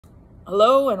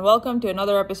Hello and welcome to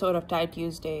another episode of Thai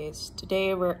Tuesdays.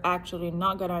 Today we're actually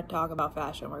not going to talk about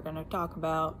fashion. We're going to talk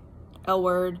about L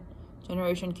Word,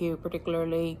 Generation Q,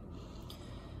 particularly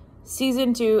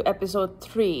Season 2, Episode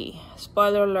 3.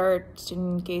 Spoiler alert,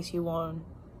 in case you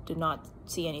do not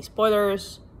see any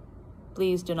spoilers,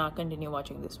 please do not continue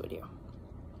watching this video.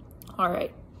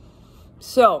 Alright,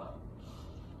 so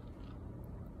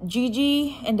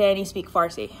Gigi and Dani speak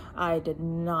Farsi. I did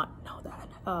not know that.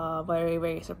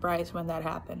 Very surprised when that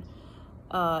happened.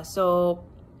 So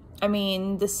I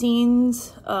mean, the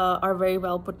scenes are very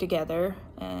well put together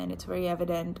and it's very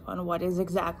evident on what is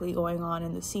exactly going on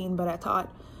in the scene, but I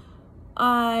thought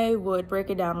I would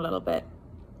break it down a little bit.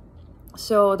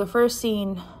 So the first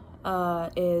scene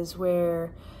is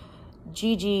where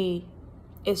Gigi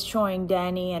is showing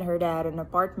Dani and her dad an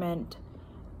apartment,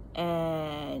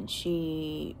 and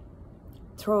she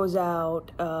throws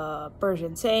out a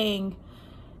Persian saying,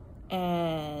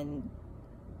 and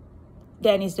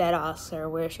Dani's dad asks her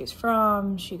where she's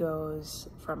from. She goes,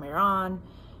 from Iran.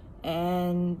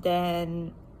 And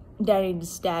then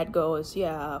Dani's dad goes,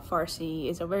 yeah, Farsi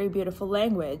is a very beautiful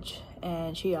language.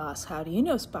 And she asks, how do you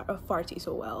know Farsi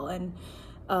so well? And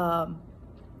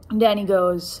Dani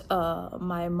goes,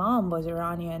 my mom was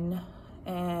Iranian.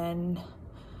 And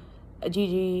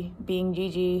Gigi, being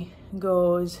Gigi,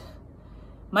 goes,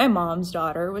 my mom's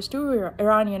daughter was too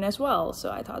Iranian as well.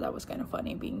 So I thought that was kind of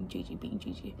funny, being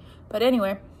Gigi. But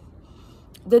anyway,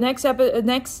 the next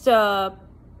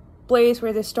place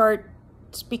where they start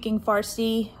speaking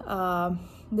Farsi,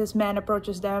 this man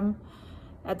approaches them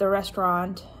at the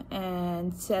restaurant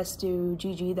and says to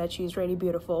Gigi that she's really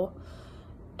beautiful.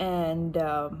 And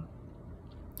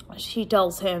she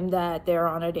tells him that they're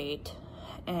on a date.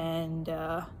 And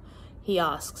he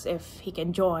asks if he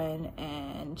can join,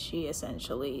 and she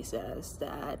essentially says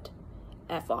that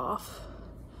F off.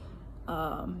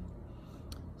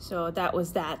 So that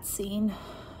was that scene.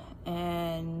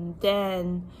 And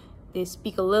then they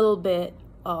speak a little bit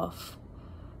of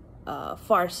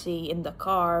Farsi in the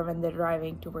car when they're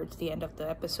driving towards the end of the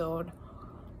episode.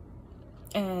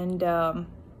 And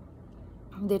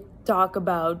they talk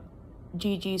about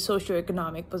Gigi's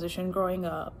socioeconomic position growing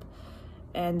up.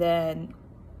 And then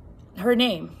her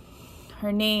name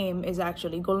is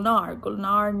actually Gulnar.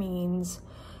 Gulnar means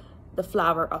the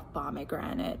flower of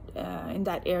pomegranate. In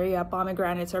that area,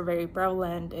 pomegranates are very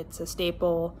prevalent. It's a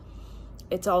staple.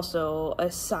 It's also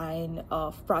a sign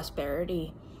of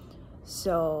prosperity.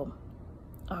 So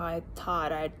I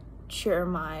thought I'd share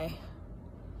my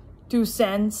 2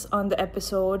 cents on the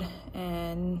episode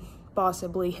and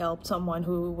possibly help someone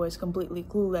who was completely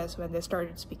clueless when they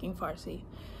started speaking Farsi.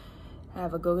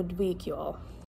 Have a good week, y'all.